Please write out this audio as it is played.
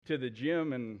to the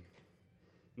gym and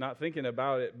not thinking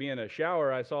about it being a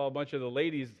shower, I saw a bunch of the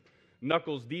ladies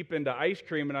knuckles deep into ice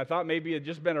cream, and I thought maybe it had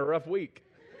just been a rough week.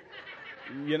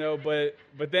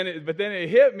 But then it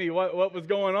hit me what was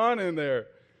going on in there.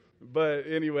 But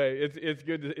anyway, it's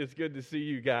good to see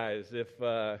you guys.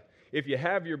 If you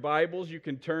have your Bibles, you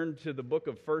can turn to the book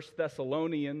of 1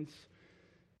 Thessalonians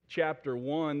chapter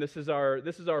 1. This is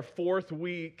our fourth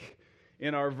week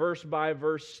in our verse by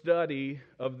verse study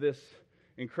of this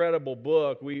incredible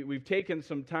book. We've taken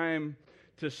some time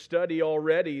to study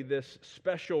already this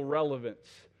special relevance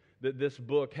that this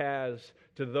book has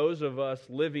to those of us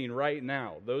living right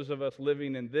now, those of us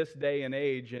living in this day and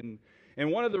age. And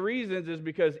one of the reasons is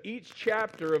because each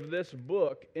chapter of this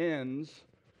book ends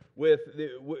with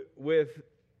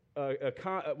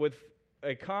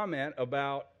a comment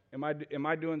about, am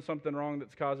I doing something wrong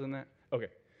that's causing that? Okay.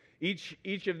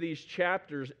 Each of these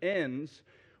chapters ends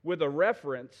with a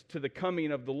reference to the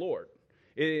coming of the Lord.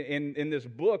 In this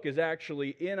book is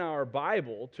actually in our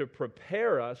Bible to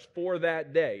prepare us for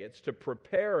that day. It's to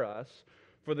prepare us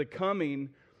for the coming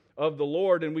of the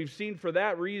Lord. And we've seen for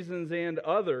that reasons and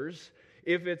others,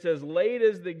 if it's as late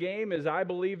as the game as I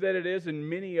believe that it is, and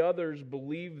many others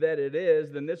believe that it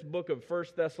is, then this book of 1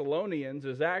 Thessalonians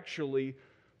is actually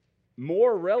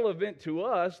more relevant to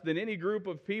us than any group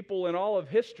of people in all of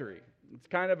history. It's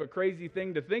kind of a crazy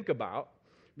thing to think about,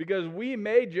 because we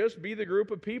may just be the group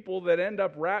of people that end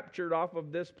up raptured off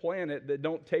of this planet that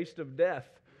don't taste of death.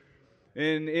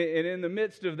 And in the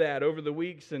midst of that, over the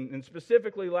weeks, and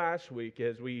specifically last week,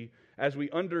 as we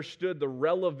understood the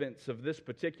relevance of this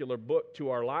particular book to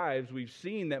our lives, we've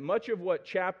seen that much of what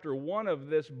chapter 1 of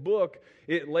this book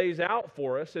it lays out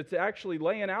for us, it's actually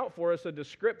laying out for us a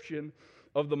description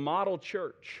of the model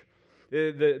church.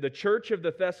 The church of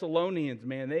the Thessalonians,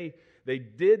 man, they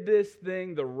did this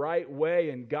thing the right way,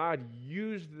 and God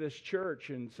used this church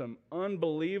in some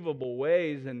unbelievable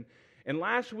ways. And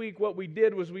last week what we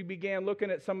did was we began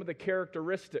looking at some of the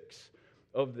characteristics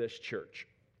of this church.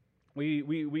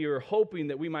 We are hoping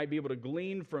that we might be able to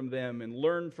glean from them and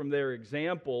learn from their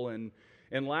example. And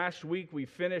last week we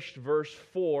finished verse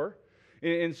 4.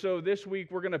 And so this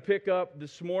week we're going to pick up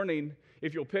this morning,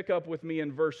 if you'll pick up with me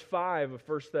in verse 5 of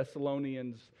 1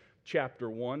 Thessalonians chapter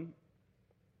 1.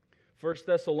 1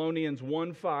 Thessalonians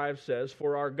 1:5 says,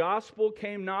 "For our gospel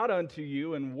came not unto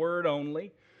you in word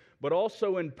only, but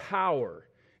also in power,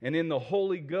 and in the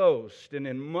Holy Ghost, and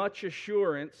in much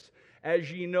assurance,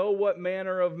 as ye know what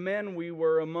manner of men we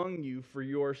were among you for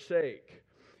your sake."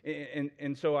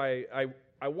 And so I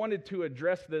wanted to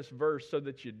address this verse so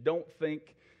that you don't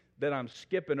think that I'm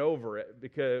skipping over it,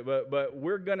 but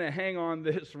we're going to hang on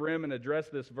this rim and address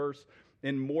this verse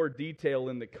in more detail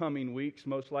in the coming weeks,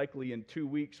 most likely in 2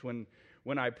 weeks when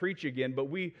I preach again. But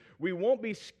we won't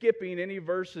be skipping any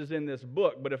verses in this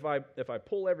book. But if I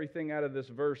pull everything out of this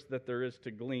verse that there is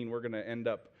to glean, we're going to end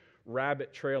up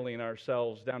rabbit trailing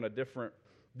ourselves down a different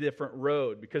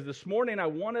road. Because this morning I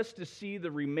want us to see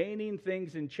the remaining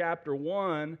things in chapter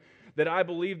 1 that I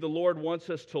believe the Lord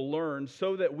wants us to learn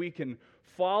so that we can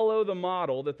follow the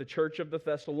model that the church of the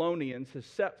Thessalonians has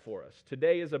set for us.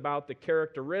 Today is about the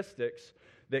characteristics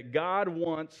that God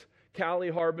wants Cali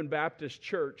Harbin Baptist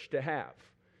Church to have.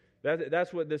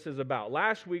 That's what this is about.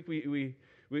 Last week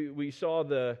we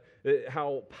saw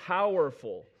how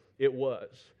powerful it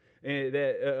was, and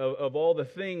of all the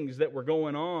things that were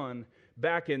going on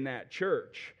back in that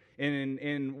church.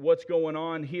 And what's going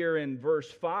on here in verse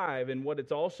 5, and what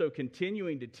it's also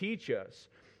continuing to teach us,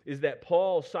 is that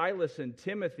Paul, Silas, and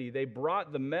Timothy, they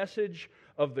brought the message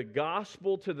of the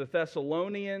gospel to the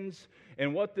Thessalonians.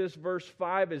 And what this verse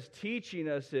 5 is teaching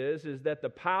us is that the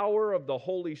power of the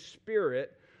Holy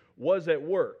Spirit was at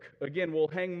work. Again, we'll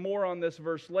hang more on this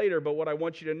verse later, but what I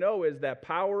want you to know is that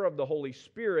power of the Holy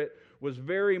Spirit was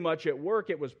very much at work.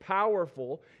 It was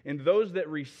powerful, and those that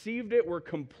received it were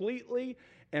completely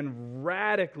and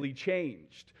radically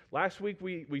changed. Last week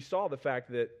we saw the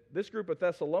fact that this group of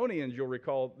Thessalonians, you'll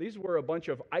recall, these were a bunch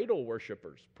of idol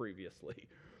worshipers previously.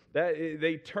 That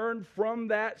they turned from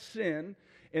that sin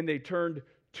and they turned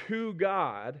to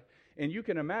God, and you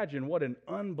can imagine what an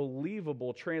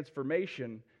unbelievable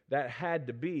transformation that had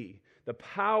to be. The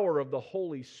power of the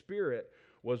Holy Spirit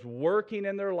was working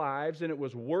in their lives, and it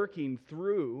was working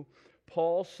through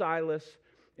Paul, Silas,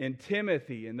 and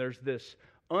Timothy. And there's this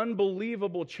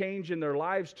unbelievable change in their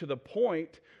lives to the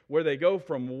point where they go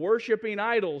from worshiping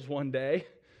idols one day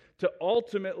to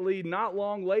ultimately, not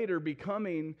long later,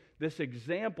 becoming this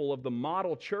example of the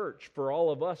model church for all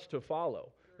of us to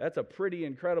follow. That's a pretty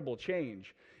incredible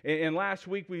change. And last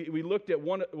week we looked at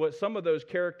what some of those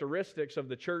characteristics of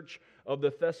the church of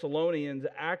the Thessalonians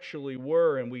actually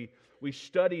were, and we we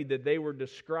studied that they were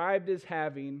described as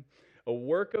having a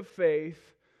work of faith,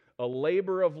 a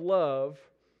labor of love,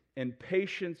 and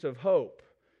patience of hope.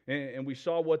 And we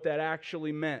saw what that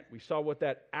actually meant. We saw what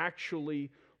that actually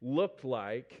looked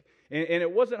like. And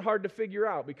it wasn't hard to figure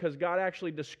out because God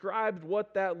actually described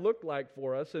what that looked like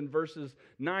for us in verses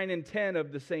 9 and 10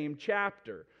 of the same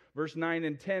chapter. Verse 9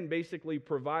 and 10 basically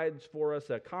provides for us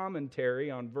a commentary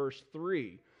on verse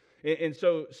 3. And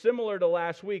so, similar to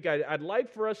last week, I'd like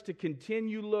for us to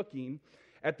continue looking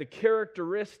at the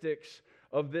characteristics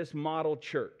of this model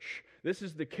church. This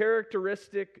is the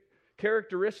characteristics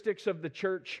of the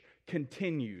church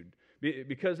continued.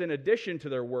 Because in addition to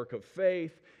their work of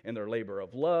faith and their labor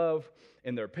of love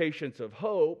and their patience of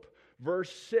hope,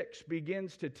 verse 6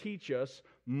 begins to teach us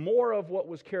more of what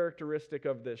was characteristic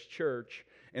of this church.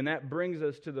 And that brings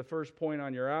us to the first point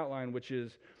on your outline, which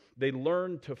is they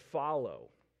learned to follow.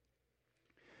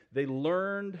 They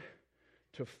learned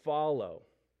to follow.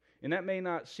 And that may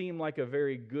not seem like a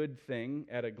very good thing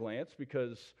at a glance,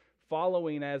 because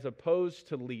following as opposed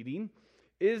to leading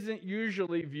isn't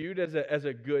usually viewed as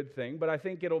a good thing, but I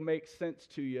think it'll make sense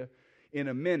to you in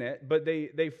a minute. But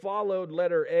they followed,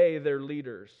 letter A, their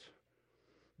leaders.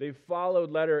 They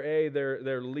followed, letter A,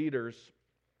 their leaders.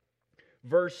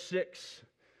 Verse 6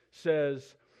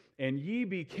 says, "And ye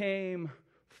became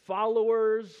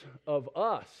followers of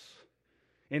us."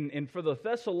 And for the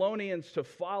Thessalonians to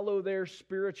follow their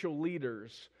spiritual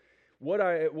leaders, what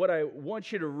I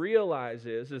want you to realize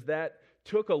is that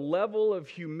took a level of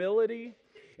humility,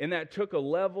 and that took a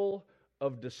level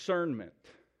of discernment.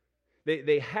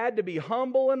 They had to be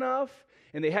humble enough,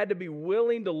 and they had to be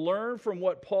willing to learn from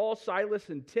what Paul, Silas,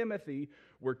 and Timothy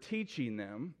were teaching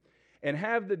them, and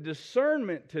have the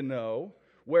discernment to know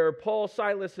where Paul,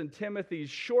 Silas, and Timothy's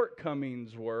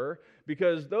shortcomings were,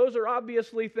 because those are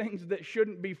obviously things that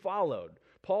shouldn't be followed.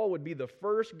 Paul would be the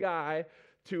first guy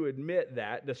to admit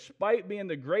that. Despite being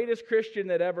the greatest Christian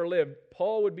that ever lived,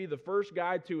 Paul would be the first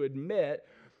guy to admit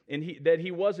that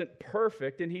he wasn't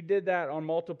perfect, and he did that on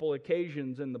multiple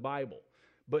occasions in the Bible.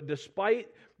 But despite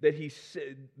that, he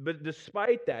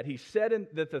said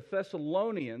that the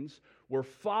Thessalonians were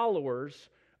followers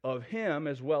of him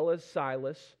as well as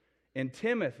Silas and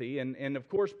Timothy. And of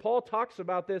course, Paul talks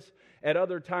about this at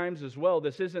other times as well.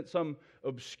 This isn't some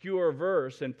obscure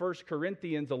verse. In 1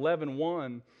 Corinthians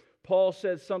 11:1, Paul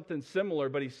says something similar,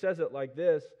 but he says it like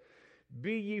this: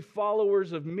 "Be ye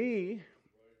followers of me,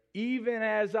 even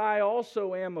as I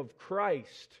also am of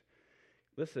Christ."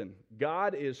 Listen,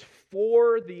 God is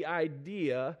for the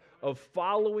idea of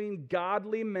following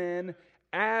godly men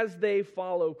as they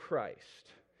follow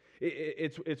Christ.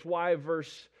 It's why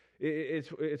verse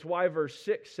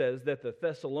 6 says that the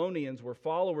Thessalonians were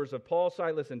followers of Paul,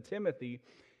 Silas, and Timothy,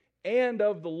 and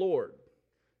of the Lord.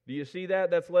 Do you see that?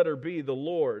 That's letter B, the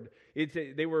Lord.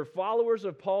 They were followers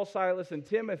of Paul, Silas, and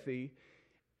Timothy,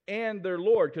 and their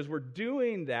Lord, because we're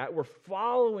doing that. We're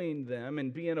following them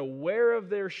and being aware of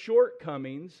their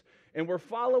shortcomings, and we're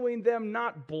following them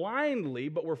not blindly,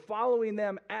 but we're following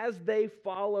them as they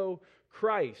follow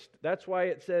Christ. That's why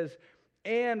it says,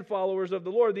 "and followers of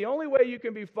the Lord." The only way you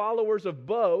can be followers of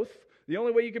both, the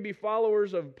only way you can be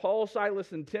followers of Paul,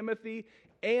 Silas, and Timothy,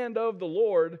 and of the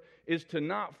Lord, is to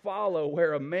not follow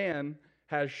where a man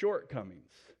has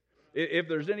shortcomings. If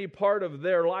there's any part of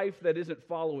their life that isn't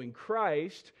following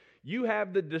Christ, you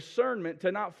have the discernment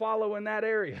to not follow in that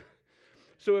area.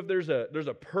 So if there's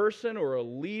a person or a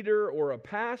leader or a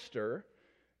pastor,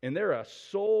 and they're a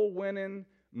soul-winning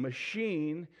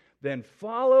machine, then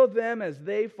follow them as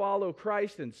they follow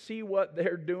Christ and see what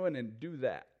they're doing and do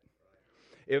that.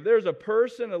 If there's a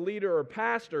person, a leader, or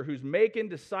pastor who's making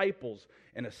disciples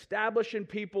and establishing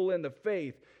people in the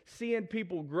faith, seeing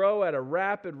people grow at a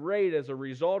rapid rate as a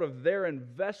result of their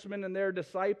investment in their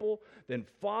disciple, then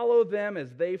follow them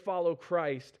as they follow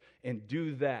Christ and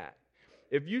do that.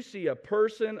 If you see a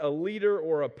person, a leader,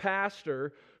 or a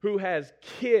pastor who has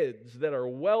kids that are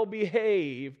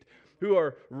well-behaved, who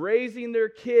are raising their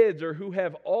kids, or who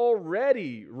have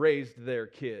already raised their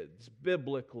kids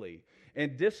biblically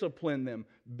and discipline them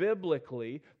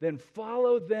biblically, then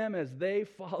follow them as they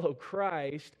follow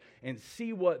Christ and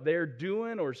see what they're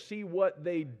doing or see what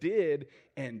they did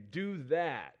and do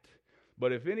that.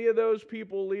 But if any of those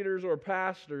people, leaders, or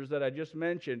pastors that I just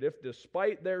mentioned, if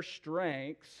despite their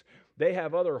strengths, they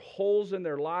have other holes in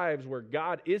their lives where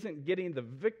God isn't getting the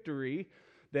victory,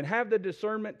 then have the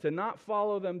discernment to not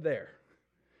follow them there.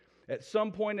 At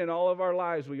some point in all of our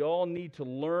lives, we all need to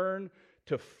learn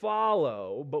to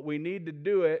follow, but we need to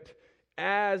do it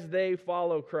as they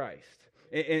follow Christ.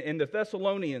 And the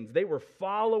Thessalonians, they were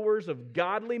followers of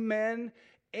godly men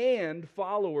and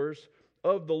followers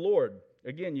of the Lord.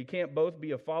 Again, you can't both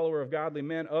be a follower of godly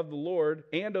men of the Lord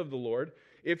and of the Lord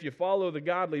if you follow the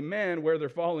godly men where they're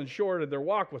falling short of their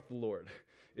walk with the Lord.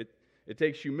 It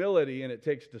takes humility and it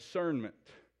takes discernment.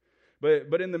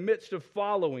 But in the midst of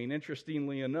following,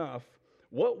 interestingly enough,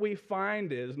 what we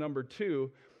find is, number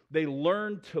two, they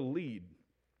learn to lead.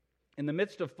 In the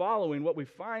midst of following, what we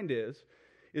find is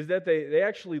that they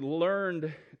actually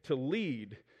learned to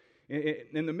lead.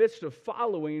 In the midst of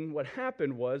following, what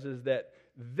happened is that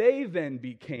they then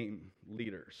became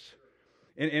leaders.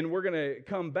 And we're going to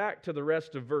come back to the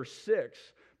rest of verse 6,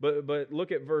 but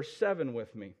look at verse 7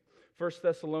 with me. 1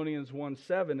 Thessalonians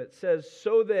 1:7, it says,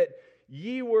 "So that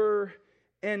ye were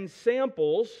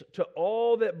ensamples to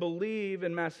all that believe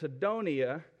in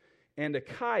Macedonia and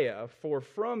Achaia, for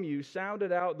from you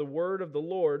sounded out the word of the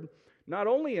Lord, not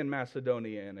only in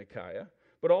Macedonia and Achaia,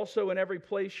 but also in every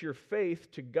place your faith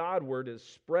to Godward is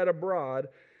spread abroad,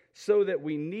 so that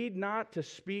we need not to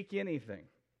speak anything."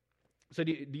 So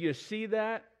do you see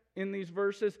that in these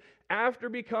verses? After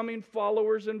becoming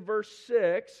followers in verse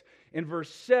 6, in verse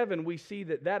 7, we see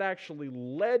that actually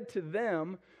led to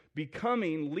them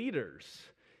becoming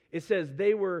leaders. It says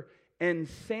they were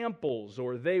ensamples,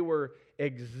 or they were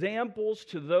examples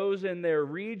to those in their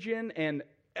region and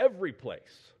every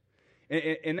place.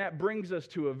 And that brings us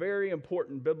to a very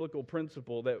important biblical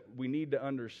principle that we need to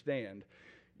understand.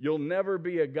 You'll never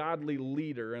be a godly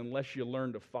leader unless you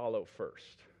learn to follow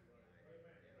first.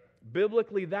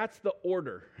 Biblically, that's the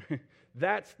order.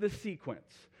 That's the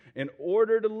sequence. In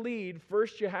order to lead,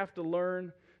 first you have to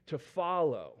learn to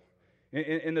follow.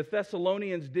 And the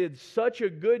Thessalonians did such a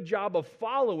good job of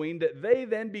following that they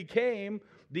then became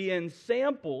the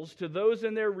ensamples to those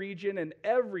in their region and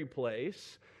every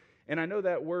place. And I know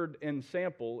that word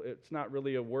ensample, it's not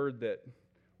really a word that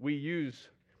we use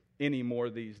anymore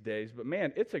these days, but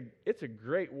man, it's a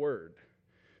great word.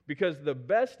 Because the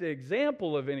best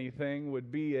example of anything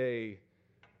would be a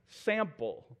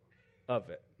sample of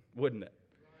it, wouldn't it?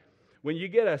 When you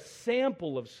get a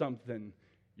sample of something,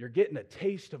 you're getting a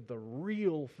taste of the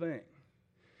real thing.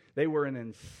 They were an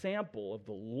ensample of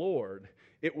the Lord.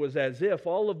 It was as if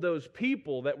all of those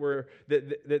people that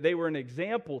they were an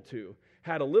example to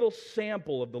had a little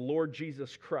sample of the Lord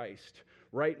Jesus Christ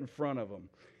right in front of them.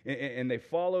 And they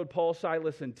followed Paul,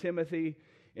 Silas, and Timothy,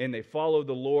 and they followed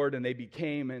the Lord, and they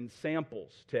became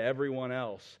ensamples to everyone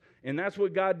else. And that's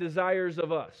what God desires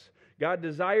of us. God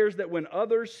desires that when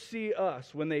others see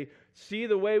us, when they see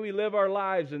the way we live our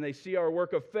lives, and they see our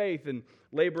work of faith and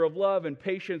labor of love and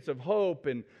patience of hope,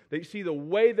 and they see the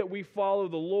way that we follow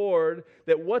the Lord,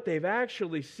 that what they've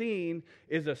actually seen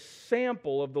is a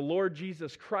sample of the Lord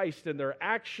Jesus Christ, and they're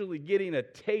actually getting a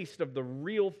taste of the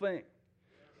real thing.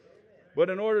 But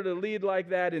in order to lead like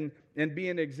that and be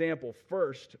an example,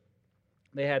 first,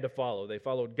 they had to follow. They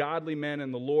followed godly men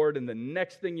in the Lord, and the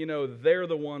next thing you know, they're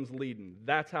the ones leading.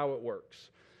 That's how it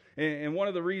works. And one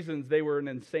of the reasons they were an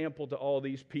ensample to all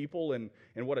these people and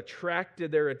what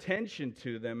attracted their attention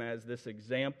to them as this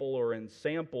example or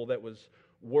ensample that was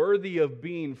worthy of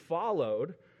being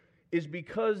followed is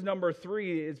because, number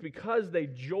three, is because they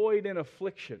joyed in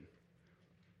affliction.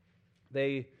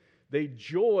 They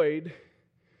joyed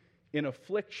in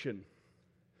affliction.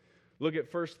 Look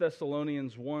at 1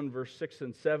 Thessalonians 1, verse 6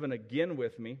 and 7 again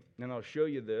with me, and I'll show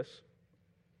you this.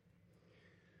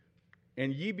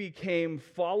 "And ye became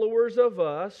followers of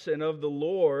us and of the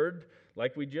Lord,"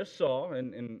 like we just saw.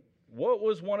 And what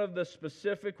was one of the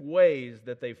specific ways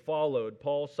that they followed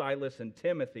Paul, Silas, and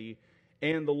Timothy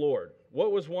and the Lord?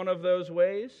 What was one of those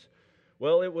ways?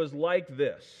 Well, it was like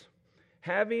this.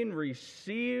 "Having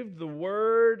received the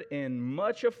word in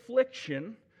much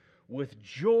affliction, with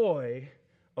joy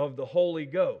of the Holy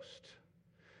Ghost."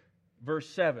 Verse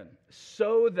 7,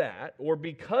 "So that," or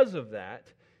because of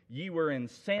that, "ye were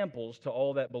ensamples to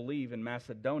all that believe in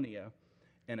Macedonia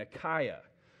and Achaia."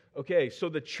 Okay, so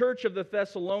the church of the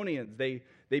Thessalonians,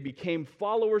 they became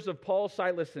followers of Paul,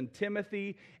 Silas, and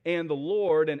Timothy and the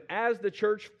Lord. And as the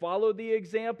church followed the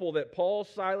example that Paul,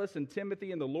 Silas, and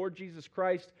Timothy and the Lord Jesus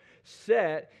Christ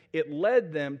set, it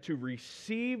led them to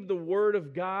receive the word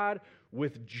of God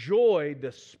with joy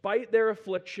despite their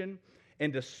affliction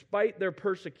and despite their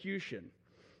persecution.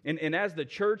 And as the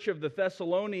church of the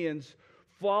Thessalonians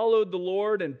followed the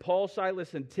Lord and Paul,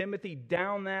 Silas, and Timothy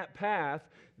down that path,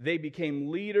 they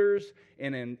became leaders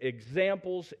and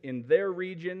examples in their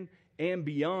region and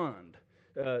beyond.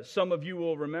 Some of you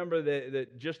will remember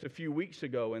that just a few weeks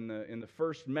ago in the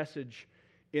first message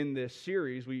in this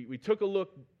series, we took a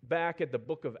look back at the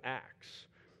book of Acts,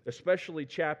 especially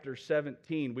chapter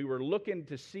 17. We were looking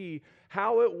to see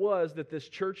how it was that this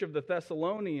church of the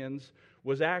Thessalonians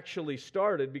was actually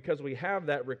started, because we have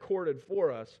that recorded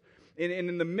for us. And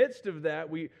in the midst of that,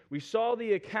 we saw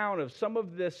the account of some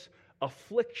of this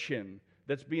affliction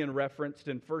that's being referenced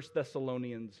in 1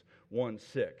 Thessalonians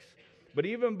 1:6. But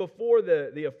even before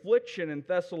the affliction in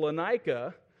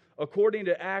Thessalonica, according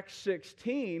to Acts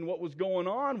 16, what was going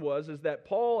on is that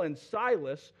Paul and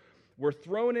Silas were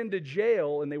thrown into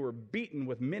jail and they were beaten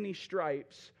with many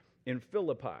stripes in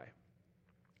Philippi.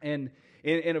 And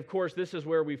of course, this is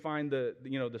where we find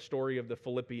the story of the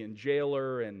Philippian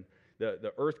jailer, and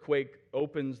the earthquake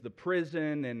opens the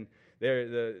prison, and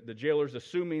the jailer's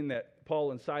assuming that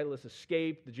Paul and Silas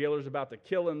escaped. The jailer's about to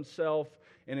kill himself,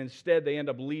 and instead they end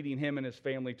up leading him and his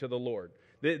family to the Lord.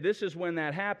 This is when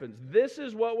that happens. This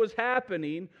is what was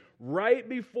happening right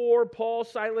before Paul,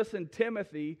 Silas, and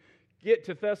Timothy get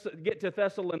to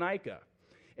Thessalonica.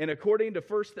 And according to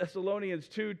 1 Thessalonians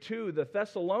 2:2, the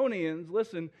Thessalonians,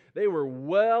 listen, they were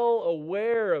well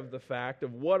aware of the fact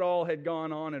of what all had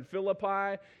gone on in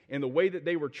Philippi and the way that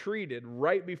they were treated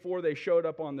right before they showed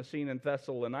up on the scene in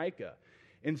Thessalonica.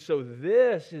 And so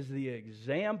this is the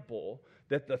example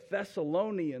that the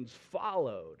Thessalonians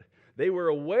followed. They were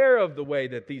aware of the way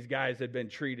that these guys had been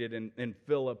treated in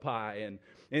Philippi,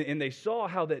 and they saw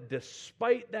how that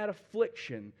despite that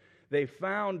affliction, they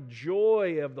found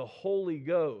joy of the Holy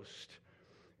Ghost.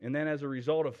 And then as a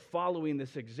result of following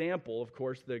this example, of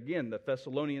course, the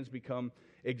Thessalonians become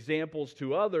examples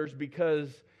to others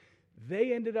because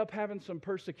they ended up having some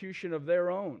persecution of their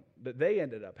own that they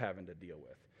ended up having to deal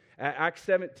with. Acts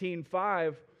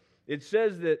 17:5, it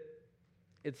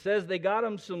says they got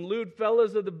them some lewd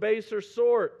fellows of the baser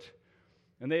sort,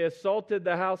 and they assaulted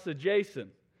the house of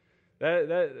Jason.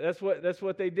 That's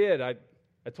what they did.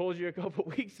 I told you a couple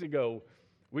weeks ago,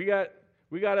 we got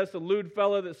us a lewd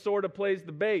fella that sort of plays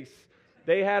the bass.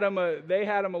 They had him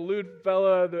a lewd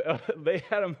fella. They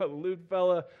had him a lewd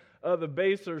fella of the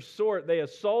baser sort. They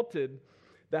assaulted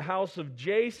the house of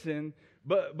Jason,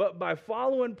 but by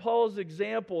following Paul's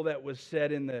example that was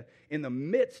set in the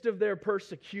midst of their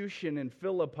persecution in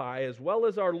Philippi, as well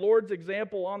as our Lord's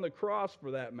example on the cross,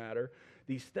 for that matter,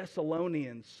 these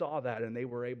Thessalonians saw that and they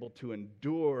were able to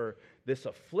endure this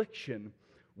affliction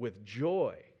with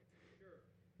joy.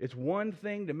 It's one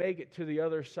thing to make it to the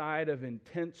other side of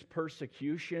intense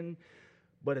persecution,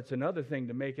 but it's another thing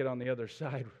to make it on the other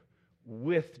side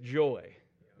with joy.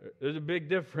 There's a big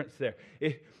difference there.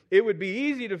 It would be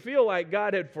easy to feel like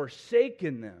God had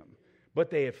forsaken them, but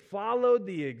they had followed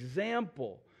the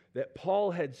example that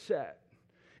Paul had set.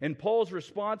 And Paul's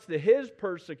response to his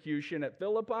persecution at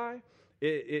Philippi,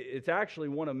 it's actually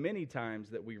one of many times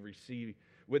that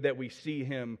we see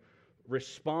him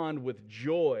respond with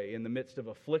joy in the midst of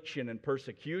affliction and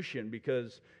persecution,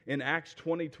 because in Acts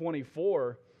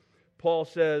 20:24, Paul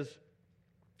says,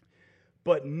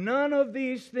 "But none of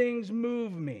these things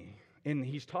move me." And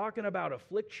he's talking about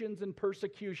afflictions and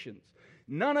persecutions.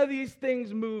 "None of these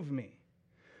things move me.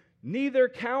 Neither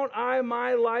count I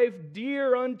my life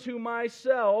dear unto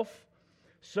myself,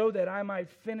 so that I might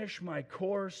finish my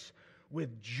course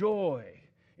with joy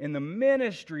in the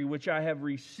ministry which I have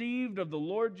received of the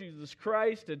Lord Jesus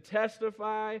Christ, to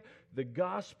testify the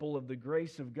gospel of the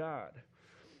grace of God."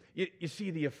 You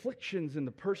see, the afflictions and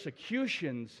the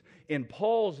persecutions in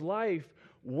Paul's life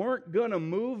weren't going to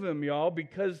move him, y'all,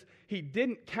 because he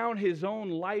didn't count his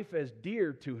own life as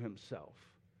dear to himself.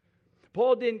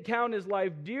 Paul didn't count his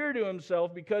life dear to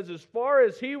himself because as far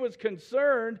as he was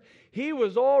concerned, he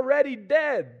was already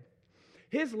dead.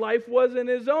 His life wasn't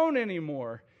his own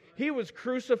anymore. He was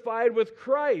crucified with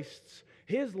Christ's.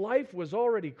 His life was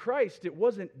already Christ. It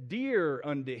wasn't dear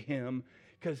unto him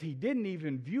because he didn't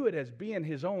even view it as being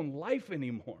his own life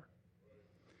anymore.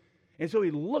 And so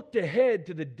he looked ahead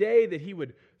to the day that he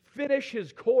would finish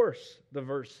his course, the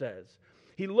verse says.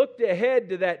 He looked ahead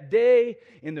to that day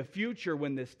in the future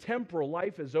when this temporal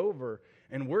life is over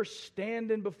and we're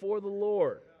standing before the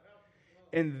Lord.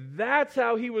 And that's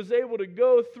how he was able to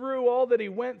go through all that he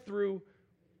went through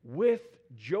with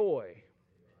joy.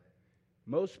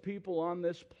 Most people on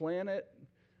this planet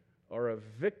are a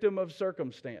victim of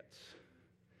circumstance.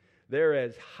 They're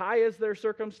as high as their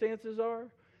circumstances are,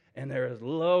 and they're as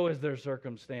low as their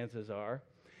circumstances are.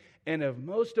 And if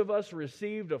most of us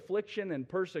received affliction and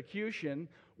persecution,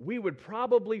 we would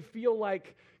probably feel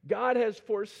like God has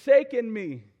forsaken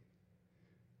me.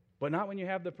 But not when you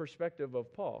have the perspective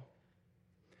of Paul.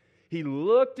 He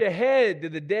looked ahead to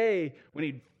the day when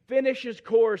he'd finish his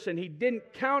course, and he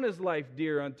didn't count his life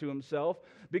dear unto himself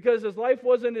because his life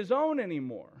wasn't his own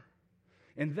anymore.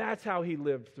 And that's how he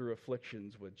lived through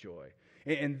afflictions with joy.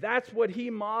 And that's what he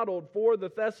modeled for the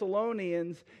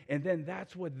Thessalonians, and then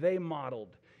that's what they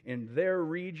modeled in their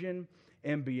region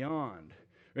and beyond.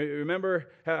 Remember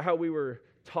how we were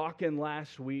talking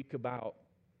last week about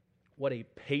what a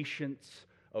patience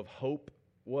of hope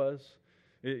was.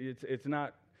 It's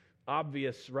not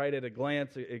obvious right at a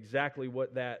glance exactly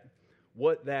what that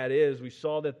is. We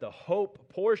saw that the hope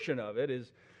portion of it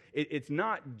is, it's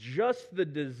not just the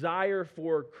desire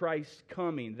for Christ's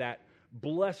coming, that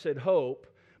blessed hope,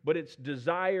 but it's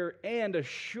desire and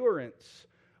assurance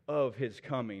of His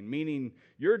coming, meaning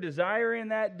you're desiring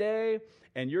that day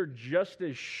and you're just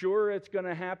as sure it's going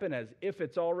to happen as if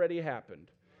it's already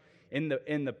happened. In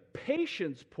the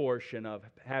patience portion of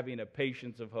having a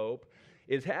patience of hope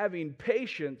is having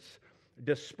patience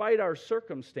despite our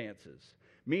circumstances.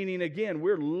 Meaning, again,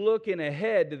 we're looking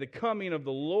ahead to the coming of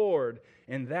the Lord,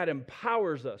 and that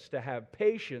empowers us to have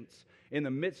patience in the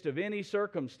midst of any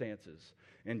circumstances.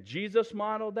 And Jesus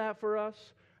modeled that for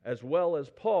us, as well as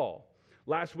Paul.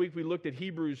 Last week we looked at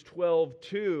Hebrews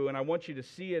 12:2, and I want you to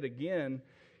see it again.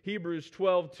 Hebrews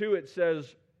 12:2, it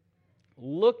says,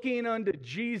 looking unto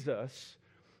Jesus,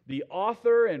 the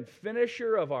author and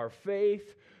finisher of our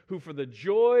faith, who for the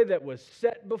joy that was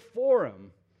set before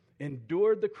Him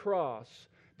endured the cross,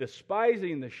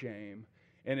 despising the shame,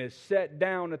 and is set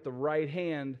down at the right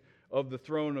hand of the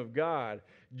throne of God.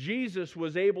 Jesus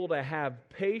was able to have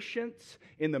patience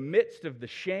in the midst of the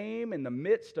shame, in the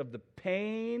midst of the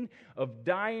pain of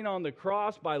dying on the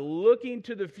cross by looking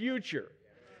to the future,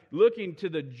 looking to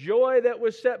the joy that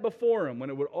was set before Him when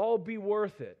it would all be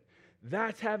worth it.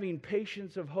 That's having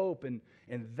patience of hope, and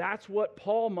that's what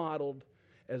Paul modeled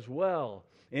as well.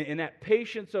 And that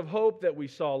patience of hope that we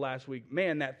saw last week,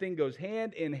 man, that thing goes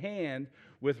hand in hand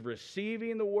with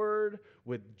receiving the Word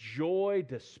with joy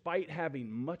despite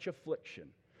having much affliction.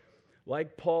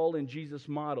 Like Paul and Jesus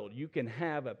modeled, you can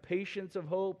have a patience of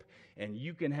hope and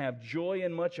you can have joy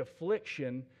in much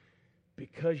affliction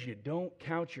because you don't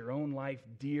count your own life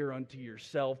dear unto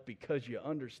yourself, because you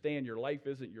understand your life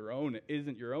isn't your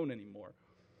own anymore.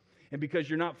 And because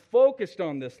you're not focused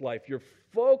on this life, your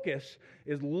focus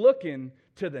is looking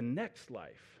to the next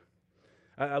life.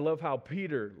 I love how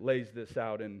Peter lays this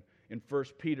out in 1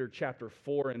 Peter chapter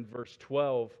 4 and verse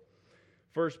 12.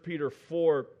 1 Peter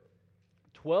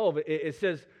 4:12, it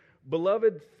says,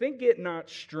 beloved, think it not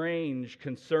strange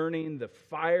concerning the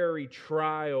fiery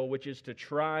trial which is to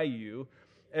try you,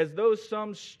 as though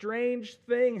some strange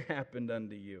thing happened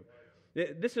unto you.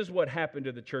 This is what happened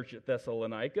to the church at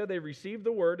Thessalonica. They received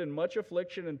the word in much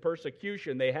affliction and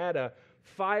persecution. They had a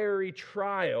fiery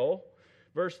trial.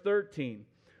 Verse 13,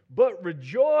 but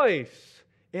rejoice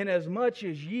inasmuch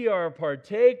as ye are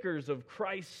partakers of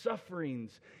Christ's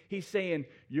sufferings. He's saying,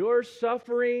 you're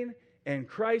suffering and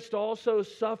Christ also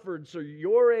suffered, so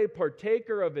you're a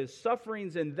partaker of His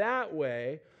sufferings in that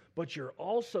way, but you're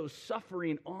also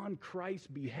suffering on Christ's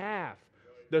behalf.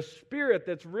 The spirit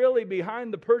that's really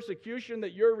behind the persecution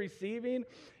that you're receiving,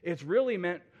 it's really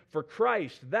meant for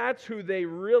Christ. That's who they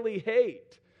really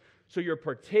hate. So you're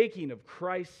partaking of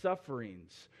Christ's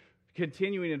sufferings.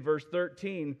 Continuing in verse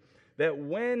 13, that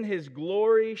when His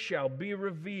glory shall be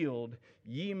revealed,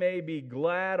 ye may be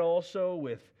glad also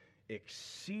with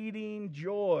exceeding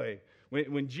joy.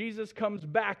 When Jesus comes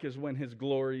back is when His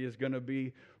glory is going to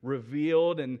be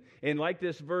revealed. And like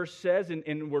this verse says,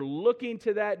 and we're looking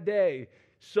to that day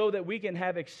so that we can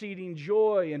have exceeding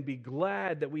joy and be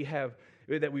glad that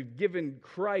we've given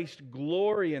Christ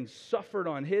glory and suffered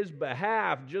on His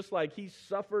behalf, just like He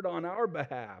suffered on our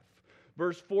behalf.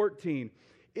 Verse 14,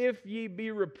 if ye be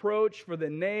reproached for the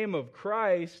name of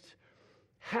Christ,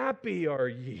 happy are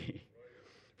ye,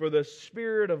 for the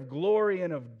Spirit of glory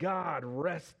and of God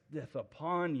resteth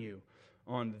upon you.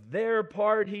 On their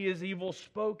part He is evil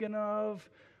spoken of.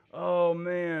 Oh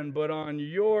man, but on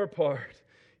your part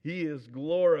He is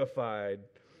glorified.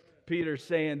 Peter's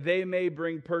saying they may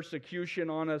bring persecution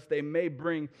on us, they may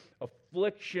bring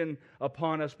affliction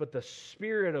upon us, but the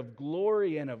Spirit of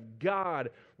glory and of God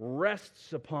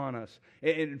rests upon us.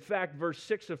 And in fact, verse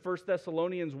 6 of 1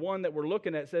 Thessalonians 1 that we're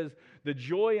looking at says, the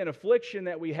joy and affliction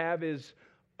that we have is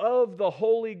of the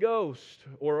Holy Ghost,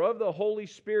 or of the Holy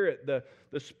Spirit. The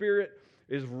Spirit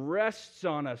rests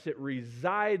on us. It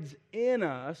resides in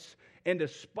us. And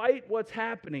despite what's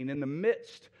happening in the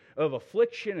midst of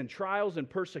affliction and trials and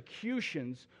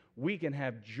persecutions, we can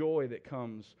have joy that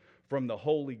comes from the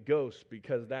Holy Ghost,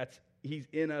 because He's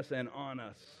in us and on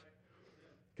us.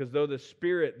 Because though that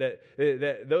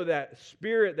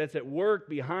Spirit that's at work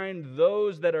behind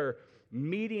those that are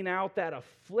meting out that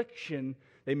affliction,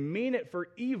 they mean it for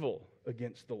evil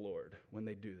against the Lord when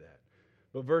they do that.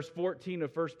 But verse 14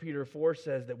 of 1 Peter 4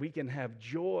 says that we can have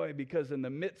joy because in the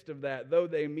midst of that, though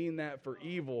they mean that for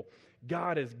evil,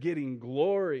 God is getting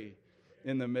glory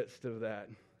in the midst of that.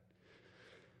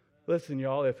 Listen,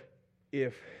 y'all,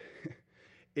 if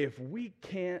if we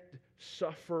can't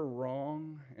suffer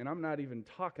wrong, and I'm not even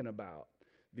talking about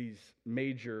these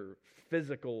major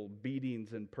physical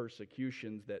beatings and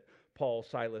persecutions that Paul,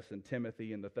 Silas, and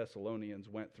Timothy and the Thessalonians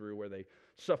went through, where they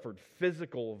suffered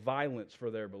physical violence for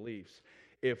their beliefs.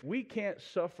 If we can't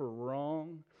suffer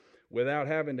wrong without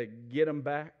having to get them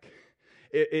back,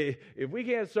 if we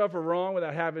can't suffer wrong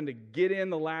without having to get in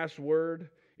the last word,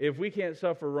 if we can't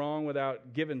suffer wrong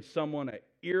without giving someone an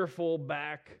earful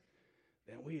back,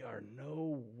 then we are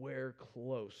nowhere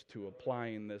close to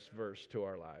applying this verse to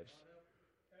our lives.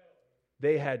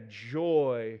 They had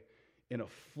joy in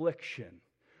affliction.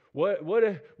 What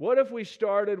if we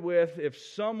started with, if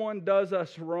someone does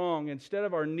us wrong, instead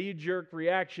of our knee-jerk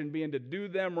reaction being to do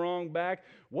them wrong back,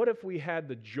 what if we had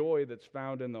the joy that's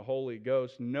found in the Holy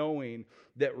Ghost, knowing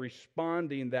that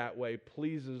responding that way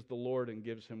pleases the Lord and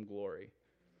gives Him glory?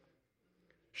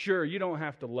 Sure, you don't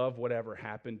have to love whatever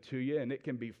happened to you, and it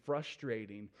can be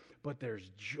frustrating, but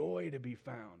there's joy to be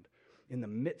found in the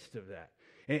midst of that.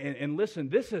 And listen,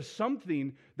 this is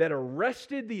something that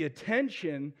arrested the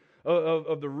attention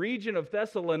of the region of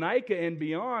Thessalonica and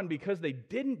beyond, because they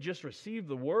didn't just receive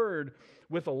the word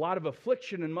with a lot of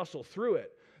affliction and muscle through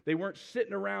it. They weren't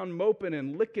sitting around moping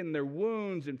and licking their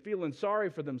wounds and feeling sorry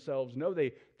for themselves. No,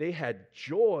 they had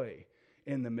joy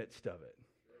in the midst of it.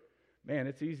 Man,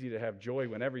 it's easy to have joy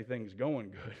when everything's going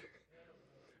good.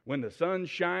 When the sun's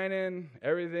shining,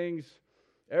 everything's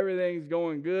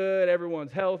going good,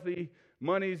 everyone's healthy,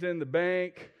 money's in the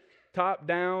bank, top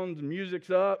down,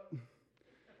 music's up.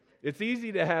 It's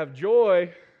easy to have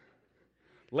joy,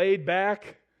 laid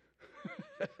back.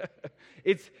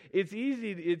 It's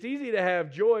easy to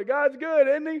have joy. God's good,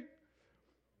 isn't He?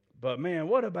 But man,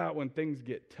 what about when things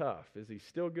get tough? Is He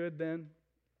still good then?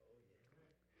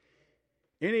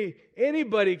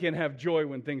 Anybody can have joy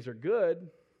when things are good.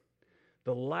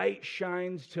 The light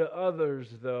shines to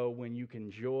others, though, when you can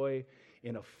joy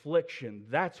in affliction.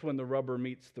 That's when the rubber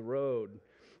meets the road.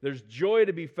 There's joy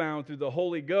to be found through the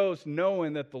Holy Ghost,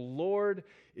 knowing that the Lord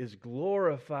is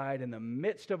glorified in the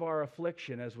midst of our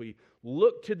affliction as we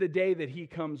look to the day that He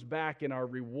comes back and our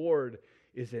reward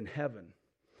is in heaven.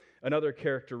 Another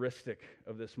characteristic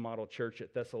of this model church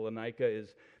at Thessalonica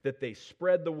is that they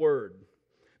spread the word.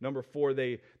 Number 4,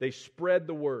 they spread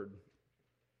the word.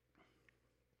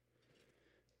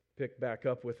 Pick back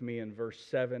up with me in verse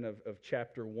 7 of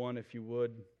chapter 1, if you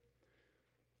would.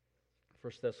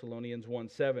 1 Thessalonians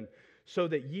 1:7. So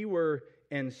that ye were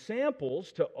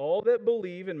ensamples to all that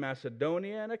believe in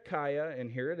Macedonia and Achaia, and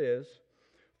here it is,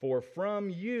 for from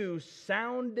you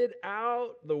sounded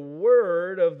out the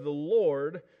word of the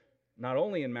Lord, not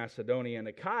only in Macedonia and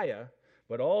Achaia,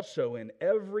 but also in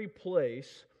every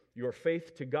place. Your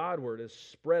faith to Godward is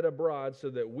spread abroad, so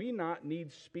that we not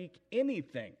need speak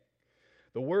anything.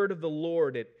 The word of the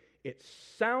Lord, it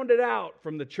sounded out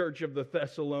from the church of the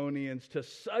Thessalonians to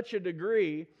such a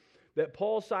degree that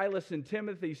Paul, Silas, and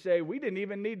Timothy say we didn't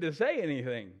even need to say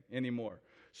anything anymore.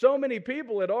 So many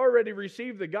people had already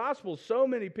received the gospel. So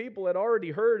many people had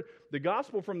already heard the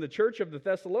gospel from the church of the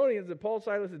Thessalonians that Paul,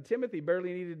 Silas, and Timothy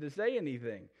barely needed to say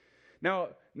anything. Now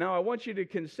I want you to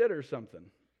consider something.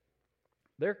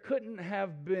 There couldn't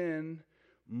have been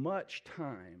much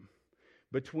time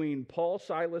between Paul,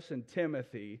 Silas, and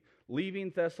Timothy leaving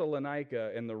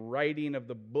Thessalonica and the writing of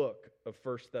the book of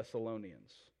 1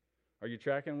 Thessalonians. Are you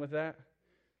tracking with that?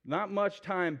 Not much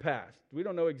time passed. We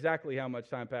don't know exactly how much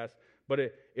time passed, but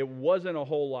it wasn't a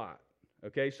whole lot.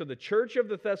 Okay, so the church of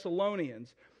the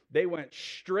Thessalonians, they went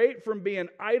straight from being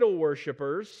idol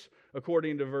worshipers,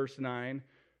 according to verse 9,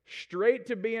 straight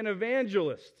to being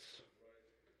evangelists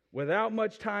without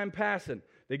much time passing.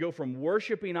 They go from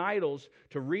worshiping idols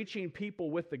to reaching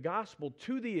people with the gospel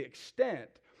to the extent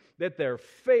that their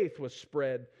faith was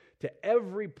spread to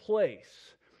every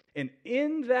place. And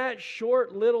in that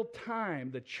short little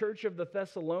time, the church of the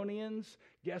Thessalonians,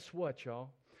 guess what,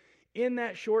 y'all? In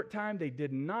that short time, they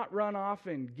did not run off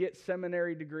and get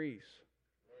seminary degrees.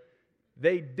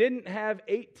 They didn't have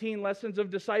 18 lessons of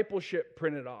discipleship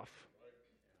printed off.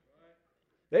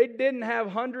 They didn't have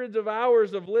hundreds of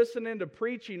hours of listening to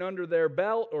preaching under their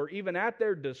belt or even at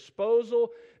their disposal.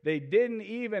 They didn't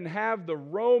even have the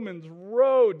Romans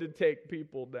road to take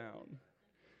people down.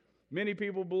 Many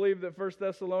people believe that 1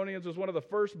 Thessalonians was one of the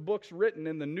first books written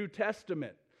in the New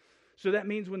Testament. So that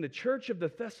means when the church of the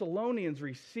Thessalonians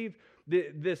received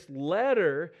this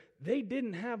letter, they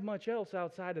didn't have much else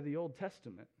outside of the Old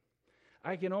Testament.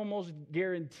 I can almost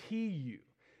guarantee you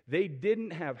they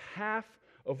didn't have half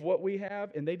of what we have,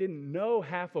 and they didn't know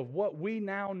half of what we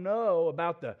now know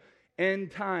about the end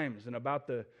times and about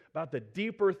the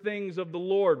deeper things of the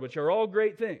Lord, which are all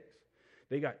great things.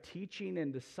 They got teaching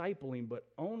and discipling, but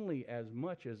only as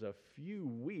much as a few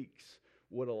weeks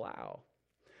would allow.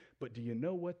 But do you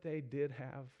know what they did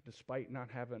have, despite not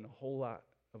having a whole lot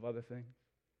of other things?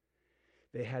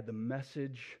 They had the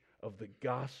message of the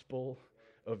gospel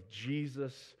of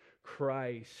Jesus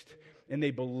Christ. And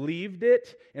they believed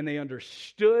it, and they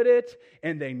understood it,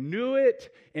 and they knew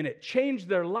it, and it changed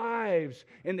their lives.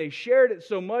 And they shared it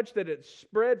so much that it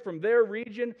spread from their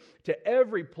region to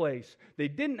every place. They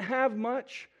didn't have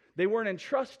much. They weren't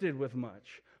entrusted with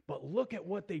much. But look at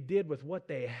what they did with what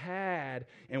they had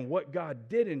and what God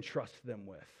did entrust them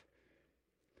with.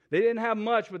 They didn't have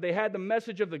much, but they had the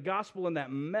message of the gospel, and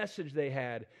that message they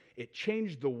had, it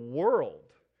changed the world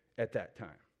at that time.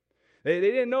 They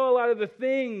didn't know a lot of the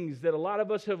things that a lot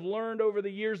of us have learned over the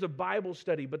years of Bible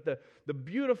study. But the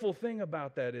beautiful thing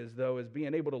about that is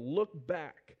being able to look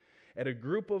back at a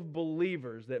group of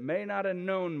believers that may not have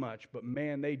known much, but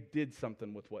man, they did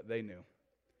something with what they knew.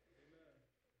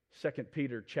 2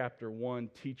 Peter chapter 1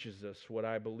 teaches us what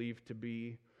I believe to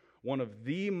be one of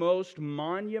the most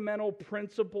monumental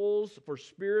principles for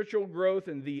spiritual growth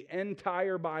in the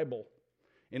entire Bible.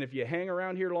 And if you hang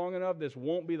around here long enough, this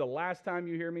won't be the last time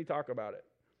you hear me talk about it.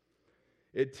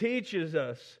 It teaches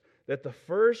us that the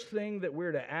first thing that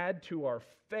we're to add to our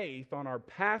faith on our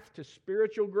path to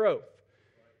spiritual growth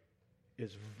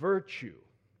is virtue.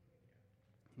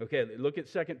 Okay, look at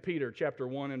 2 Peter chapter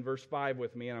 1 and verse 5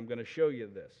 with me, and I'm going to show you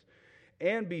this.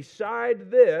 And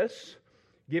beside this,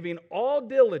 giving all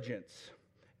diligence,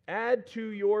 add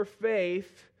to your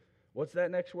faith, what's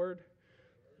that next word?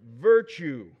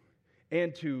 Virtue.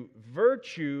 And to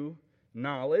virtue,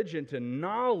 knowledge, and to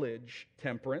knowledge,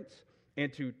 temperance,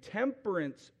 and to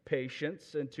temperance,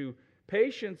 patience, and to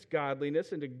patience,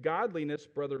 godliness, and to godliness,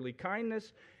 brotherly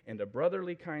kindness, and to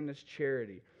brotherly kindness,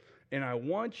 charity. And I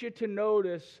want you to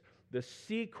notice the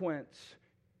sequence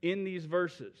in these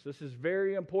verses. This is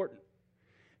very important.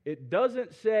 It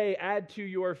doesn't say, add to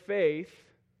your faith.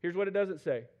 Here's what it doesn't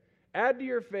say. Add to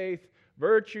your faith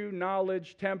virtue,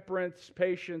 knowledge, temperance,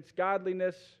 patience,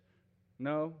 godliness.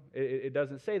 No, it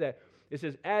doesn't say that. It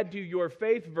says, add to your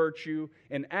faith virtue,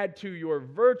 and add to your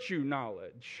virtue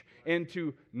knowledge, and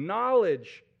to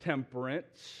knowledge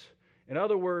temperance. In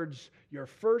other words, you're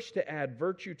first to add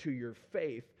virtue to your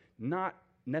faith, not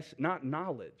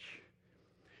knowledge.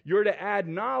 You're to add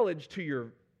knowledge to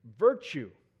your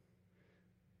virtue.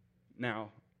 Now,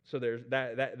 so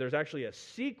there's actually a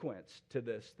sequence to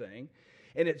this thing,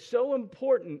 and it's so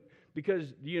important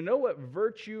because do you know what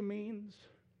virtue means?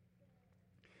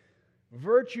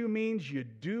 Virtue means you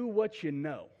do what you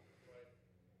know.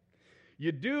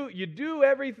 You do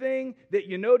everything that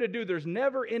you know to do. There's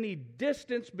never any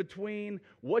distance between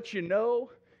what you know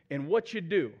and what you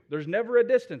do. There's never a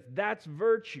distance. That's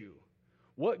virtue.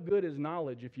 What good is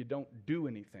knowledge if you don't do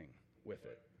anything with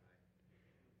it?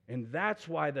 And that's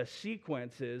why the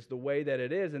sequence is the way that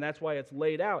it is, and that's why it's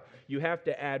laid out. You have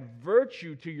to add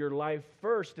virtue to your life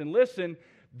first. And listen,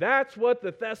 that's what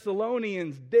the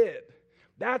Thessalonians did.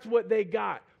 That's what they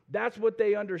got. That's what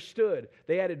they understood.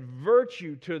 They added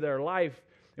virtue to their life.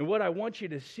 And what I want you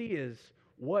to see is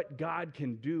what God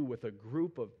can do with a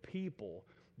group of people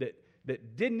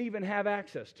that didn't even have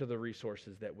access to the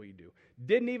resources that we do,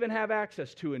 didn't even have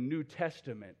access to a New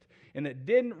Testament, and that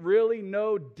didn't really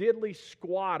know diddly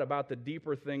squat about the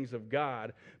deeper things of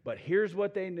God. But here's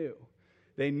what they knew.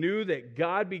 They knew that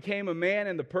God became a man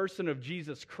in the person of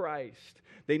Jesus Christ.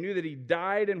 They knew that He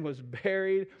died and was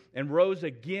buried and rose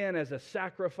again as a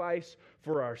sacrifice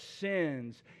for our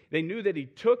sins. They knew that He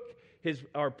took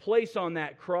our place on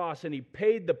that cross and He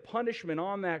paid the punishment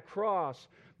on that cross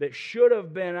that should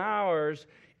have been ours.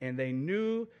 And they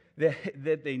knew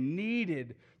that they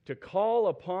needed to call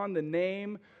upon the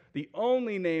name, the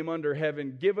only name under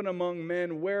heaven given among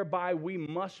men whereby we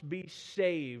must be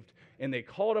saved. And they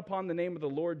called upon the name of the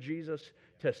Lord Jesus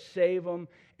to save them.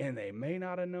 And they may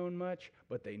not have known much,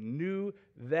 but they knew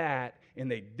that, and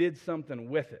they did something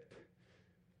with it.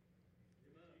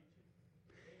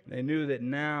 They knew that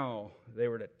now they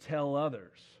were to tell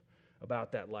others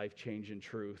about that life-changing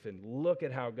truth. And look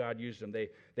at how God used them.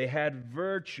 They had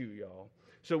virtue, y'all.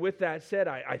 So with that said,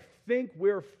 I think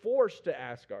we're forced to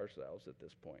ask ourselves at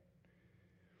this point,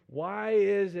 why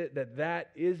is it that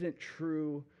isn't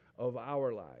true of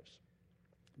our lives?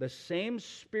 The same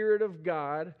Spirit of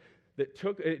God that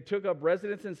took up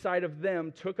residence inside of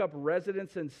them, took up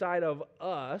residence inside of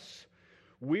us.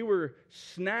 We were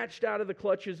snatched out of the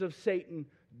clutches of Satan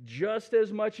just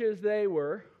as much as they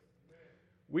were.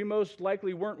 We most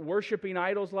likely weren't worshiping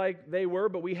idols like they were,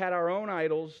 but we had our own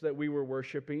idols that we were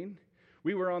worshiping.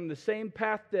 We were on the same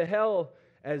path to hell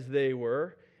as they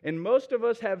were. And most of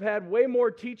us have had way more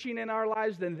teaching in our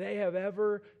lives than they have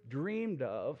ever dreamed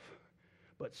of.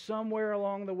 But somewhere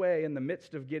along the way, in the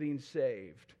midst of getting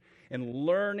saved and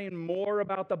learning more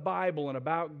about the Bible and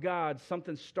about God,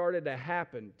 something started to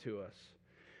happen to us.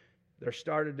 There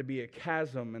started to be a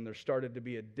chasm, and there started to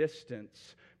be a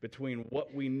distance between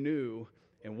what we knew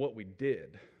and what we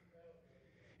did.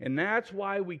 And that's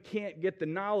why we can't get the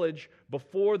knowledge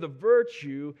before the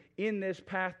virtue in this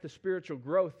path to spiritual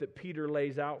growth that Peter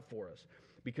lays out for us.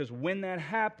 Because when that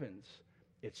happens,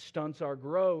 it stunts our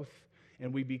growth,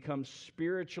 and we become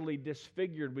spiritually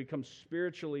disfigured, we become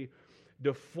spiritually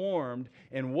deformed.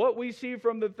 And what we see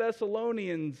from the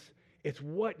Thessalonians, it's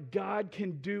what God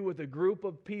can do with a group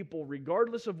of people,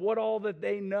 regardless of what all that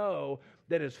they know,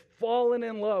 that has fallen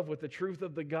in love with the truth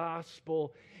of the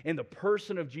gospel and the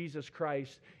person of Jesus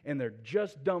Christ, and they're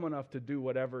just dumb enough to do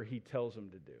whatever He tells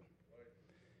them to do.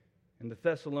 And the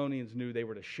Thessalonians knew they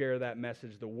were to share that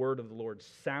message. The word of the Lord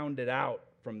sounded out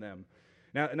from them.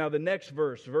 Now the next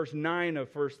verse, verse 9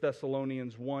 of 1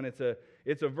 Thessalonians 1,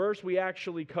 it's a verse we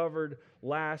actually covered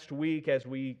last week as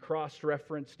we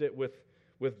cross-referenced it with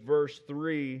verse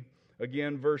 3.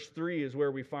 Again, verse 3 is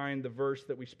where we find the verse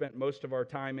that we spent most of our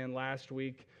time in last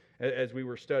week as we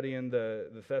were studying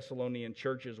the Thessalonian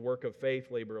church's work of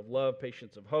faith, labor of love,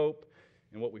 patience of hope.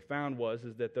 And what we found was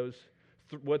that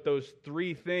what those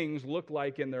three things look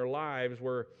like in their lives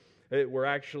were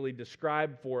actually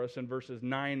described for us in verses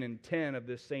 9 and 10 of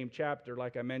this same chapter,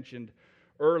 like I mentioned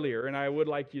earlier. And I would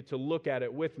like you to look at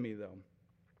it with me, though.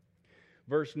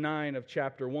 Verse 9 of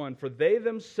chapter 1, "For they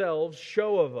themselves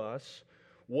show of us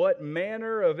what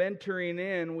manner of entering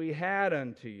in we had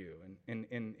unto you."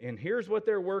 And here's what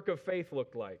their work of faith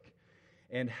looked like.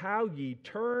 "And how ye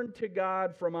turned to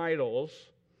God from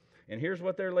idols." And here's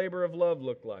what their labor of love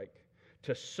looked like.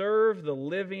 "To serve the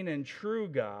living and true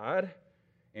God."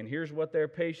 And here's what their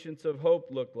patience of hope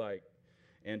looked like.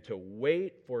 "And to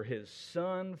wait for His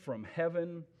Son from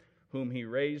heaven, whom He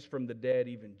raised from the dead,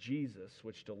 even Jesus,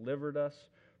 which delivered us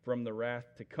from the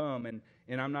wrath to come." And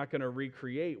I'm not going to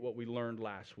recreate what we learned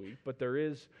last week, but there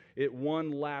is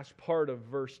one last part of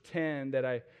verse 10 that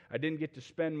I didn't get to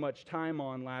spend much time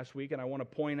on last week, and I want to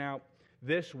point out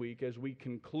this week as we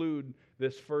conclude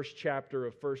this first chapter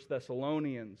of 1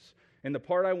 Thessalonians. And the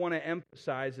part I want to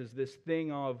emphasize is this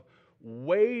thing of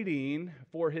waiting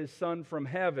for His Son from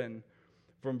heaven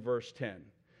from verse 10.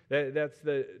 That's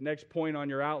the next point on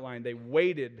your outline. They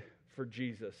waited for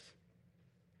Jesus.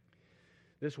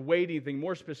 This waiting thing,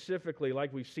 more specifically,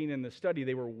 like we've seen in the study,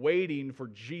 they were waiting for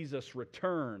Jesus'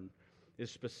 return,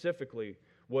 is specifically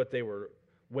what they were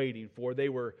waiting for. They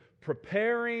were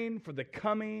preparing for the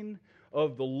coming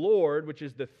of the Lord, which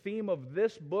is the theme of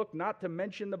this book, not to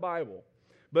mention the Bible.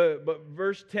 But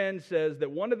verse 10 says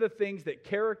that one of the things that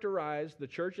characterized the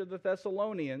church of the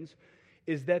Thessalonians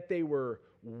is that they were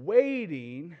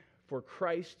waiting for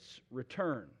Christ's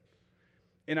return.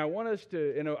 And I want us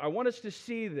to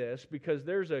see this because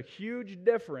there's a huge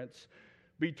difference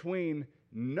between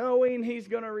knowing He's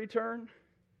going to return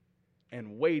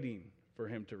and waiting for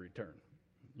Him to return.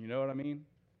 You know what I mean?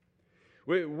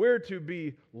 We're to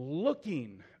be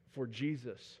looking for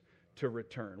Jesus to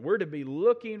return. We're to be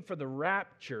looking for the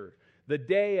rapture, the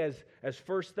day as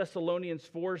 1 Thessalonians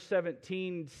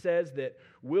 4:17 says that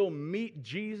we'll meet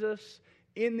Jesus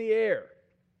in the air.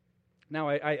 Now,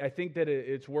 I think that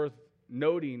it's worth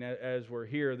noting as we're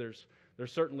here, there's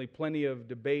certainly plenty of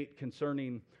debate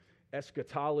concerning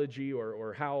eschatology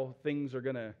or how things are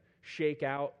going to shake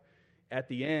out at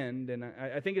the end. And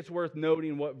I think it's worth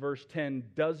noting what verse 10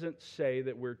 doesn't say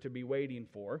that we're to be waiting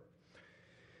for.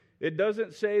 It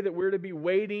doesn't say that we're to be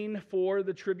waiting for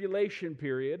the tribulation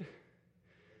period.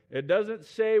 It doesn't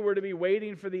say we're to be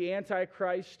waiting for the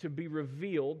Antichrist to be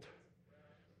revealed.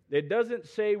 It doesn't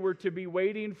say we're to be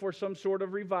waiting for some sort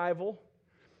of revival.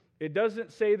 It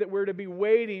doesn't say that we're to be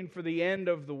waiting for the end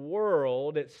of the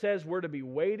world. It says we're to be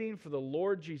waiting for the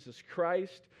Lord Jesus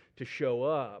Christ to show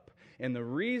up. And the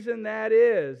reason that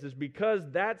is because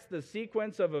that's the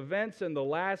sequence of events in the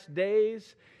last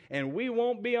days, and we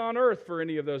won't be on earth for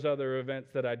any of those other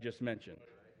events that I just mentioned.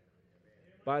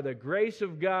 By the grace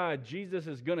of God, Jesus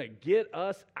is going to get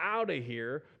us out of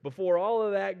here before all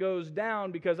of that goes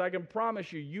down, because I can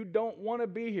promise you don't want to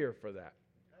be here for that.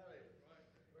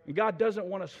 And God doesn't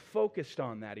want us focused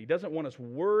on that. He doesn't want us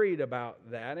worried about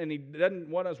that, and He doesn't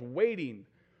want us waiting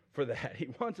for that. He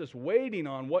wants us waiting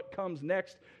on what comes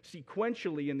next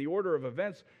sequentially in the order of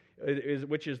events,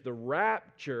 which is the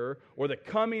rapture or the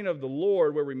coming of the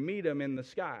Lord, where we meet Him in the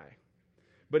sky.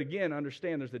 But again,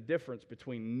 understand there's a difference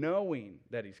between knowing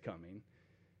that He's coming,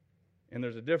 and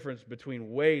there's a difference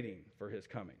between waiting for His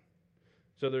coming.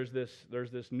 So there's this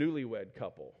newlywed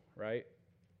couple, right?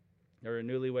 They're a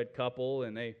newlywed couple,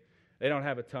 and they don't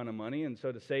have a ton of money, and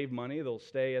so to save money, they'll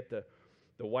stay at the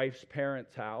wife's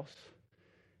parents' house.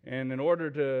 And in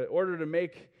order to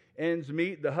make ends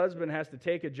meet, the husband has to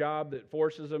take a job that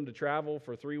forces him to travel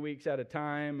for 3 weeks at a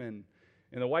time. And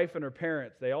the wife and her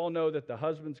parents, they all know that the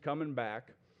husband's coming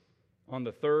back on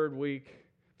the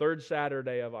third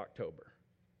Saturday of October.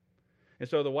 And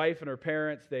so the wife and her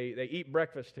parents, they eat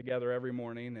breakfast together every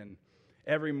morning. And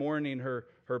every morning her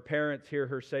parents hear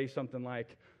her say something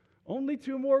like, "Only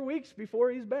 2 more weeks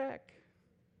before he's back.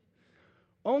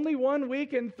 Only 1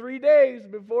 week and 3 days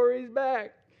before he's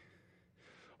back.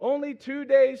 Only 2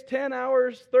 days, 10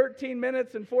 hours, 13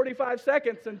 minutes, and 45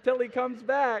 seconds until he comes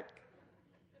back."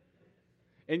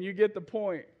 And you get the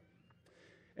point.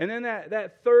 And then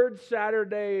that third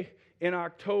Saturday in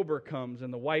October comes,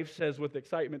 and the wife says with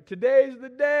excitement, "Today's the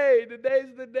day,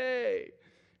 today's the day."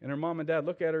 And her mom and dad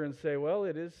look at her and say, "Well,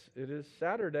 it is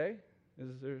Saturday.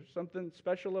 Is there something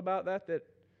special about that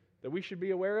we should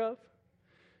be aware of?"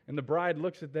 And the bride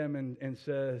looks at them and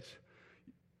says,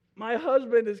 "My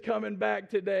husband is coming back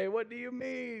today. What do you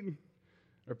mean?"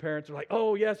 Her parents are like,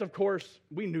 "Oh, yes, of course,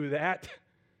 we knew that."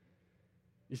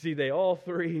 You see, they all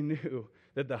three knew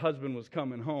that the husband was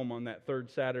coming home on that third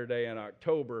Saturday in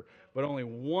October, but only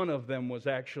one of them was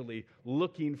actually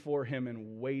looking for him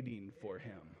and waiting for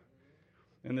him.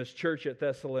 In this church at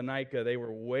Thessalonica, they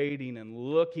were waiting and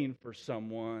looking for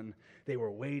someone. They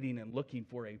were waiting and looking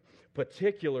for a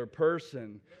particular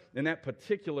person. And that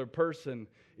particular person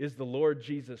is the Lord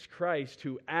Jesus Christ,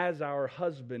 who, as our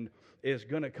husband, is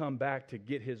going to come back to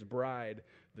get his bride,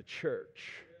 the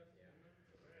church.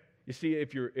 You see,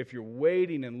 if you're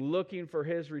waiting and looking for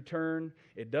his return,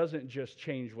 it doesn't just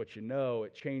change what you know,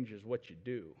 it changes what you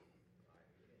do.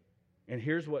 And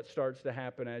here's what starts to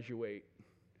happen as you wait.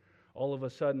 All of a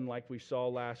sudden, like we saw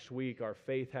last week, our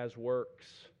faith has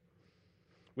works.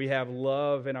 We have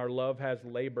love, and our love has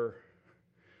labor.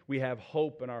 We have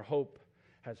hope, and our hope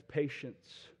has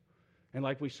patience. And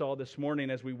like we saw this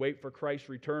morning, as we wait for Christ's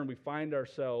return, we find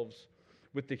ourselves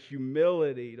with the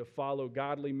humility to follow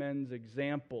godly men's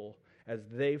example as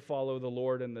they follow the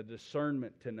Lord, and the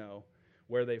discernment to know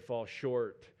where they fall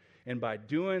short. And by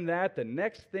doing that, the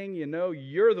next thing you know,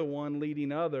 you're the one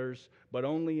leading others, but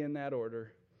only in that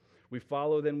order. We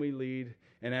follow, then we lead.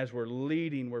 And as we're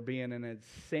leading, we're being an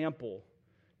example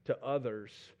to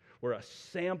others. We're a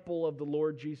sample of the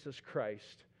Lord Jesus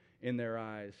Christ in their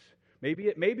eyes. Maybe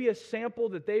it may be a sample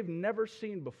that they've never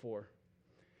seen before.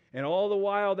 And all the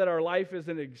while that our life is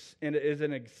an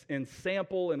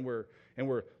example, and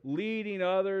we're leading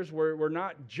others, we're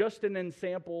not just an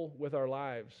ensample with our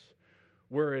lives.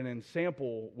 We're an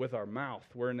ensample with our mouth.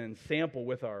 We're an ensample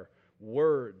with our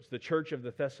words. The church of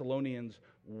the Thessalonians'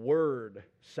 word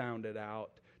sounded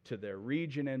out to their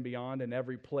region and beyond, in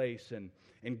every place.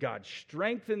 And God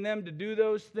strengthened them to do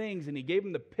those things, and He gave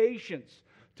them the patience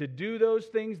to do those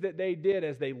things that they did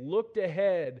as they looked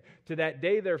ahead to that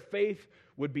day their faith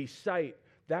would be sight.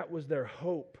 That was their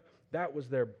hope. That was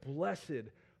their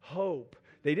blessed hope.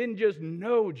 They didn't just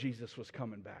know Jesus was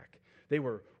coming back. They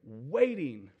were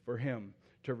waiting for Him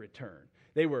to return.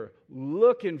 They were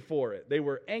looking for it. They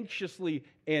were anxiously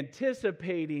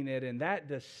anticipating it, and that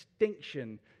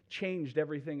distinction changed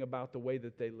everything about the way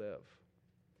that they live.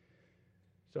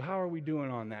 So how are we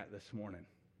doing on that this morning?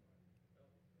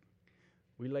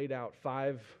 We laid out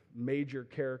 5 major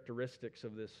characteristics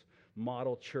of this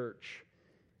model church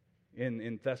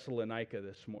in Thessalonica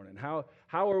this morning. How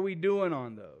are we doing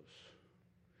on those?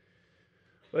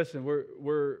 Listen,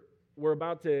 we're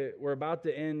about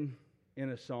to end in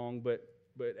a song, but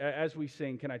as we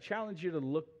sing, can I challenge you to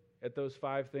look at those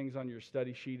 5 things on your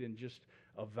study sheet and just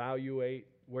evaluate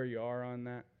where you are on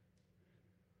that?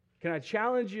 Can I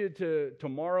challenge you to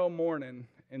tomorrow morning,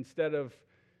 instead of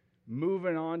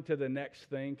moving on to the next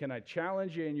thing, can I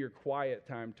challenge you in your quiet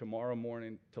time tomorrow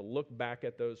morning to look back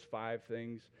at those 5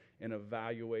 things and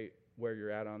evaluate where you're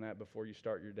at on that before you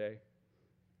start your day?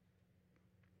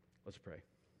 Let's pray.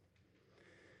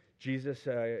 Jesus,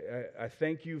 I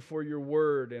thank you for your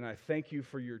word, and I thank you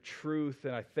for your truth,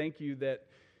 and I thank you that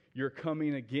you're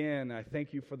coming again. I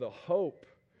thank you for the hope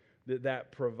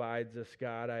that provides us,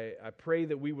 God. I pray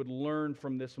that we would learn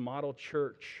from this model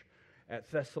church at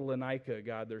Thessalonica,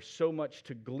 God. There's so much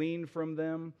to glean from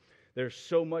them. There's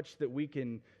so much that we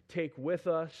can take with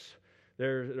us.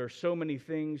 There's so many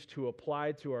things to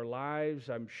apply to our lives.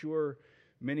 I'm sure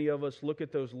many of us look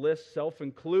at those lists,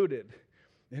 self-included,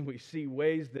 and we see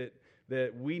ways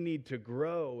that we need to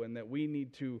grow and that we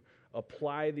need to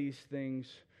apply these things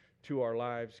to our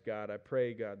lives, God. I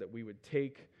pray, God, that we would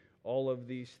take all of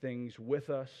these things with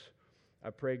us I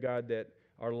pray, God, that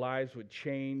our lives would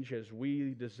change as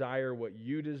we desire what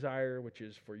you desire, which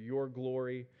is for your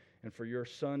glory and for your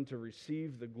Son to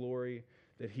receive the glory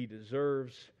that he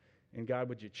deserves. And God,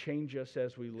 would you change us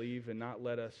as we leave and not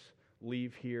let us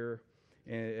leave here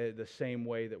the same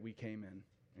way that we came in.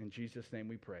 In Jesus' name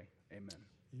we pray. Amen.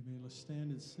 Amen. Let's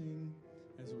stand and sing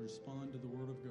as we respond to the word of God.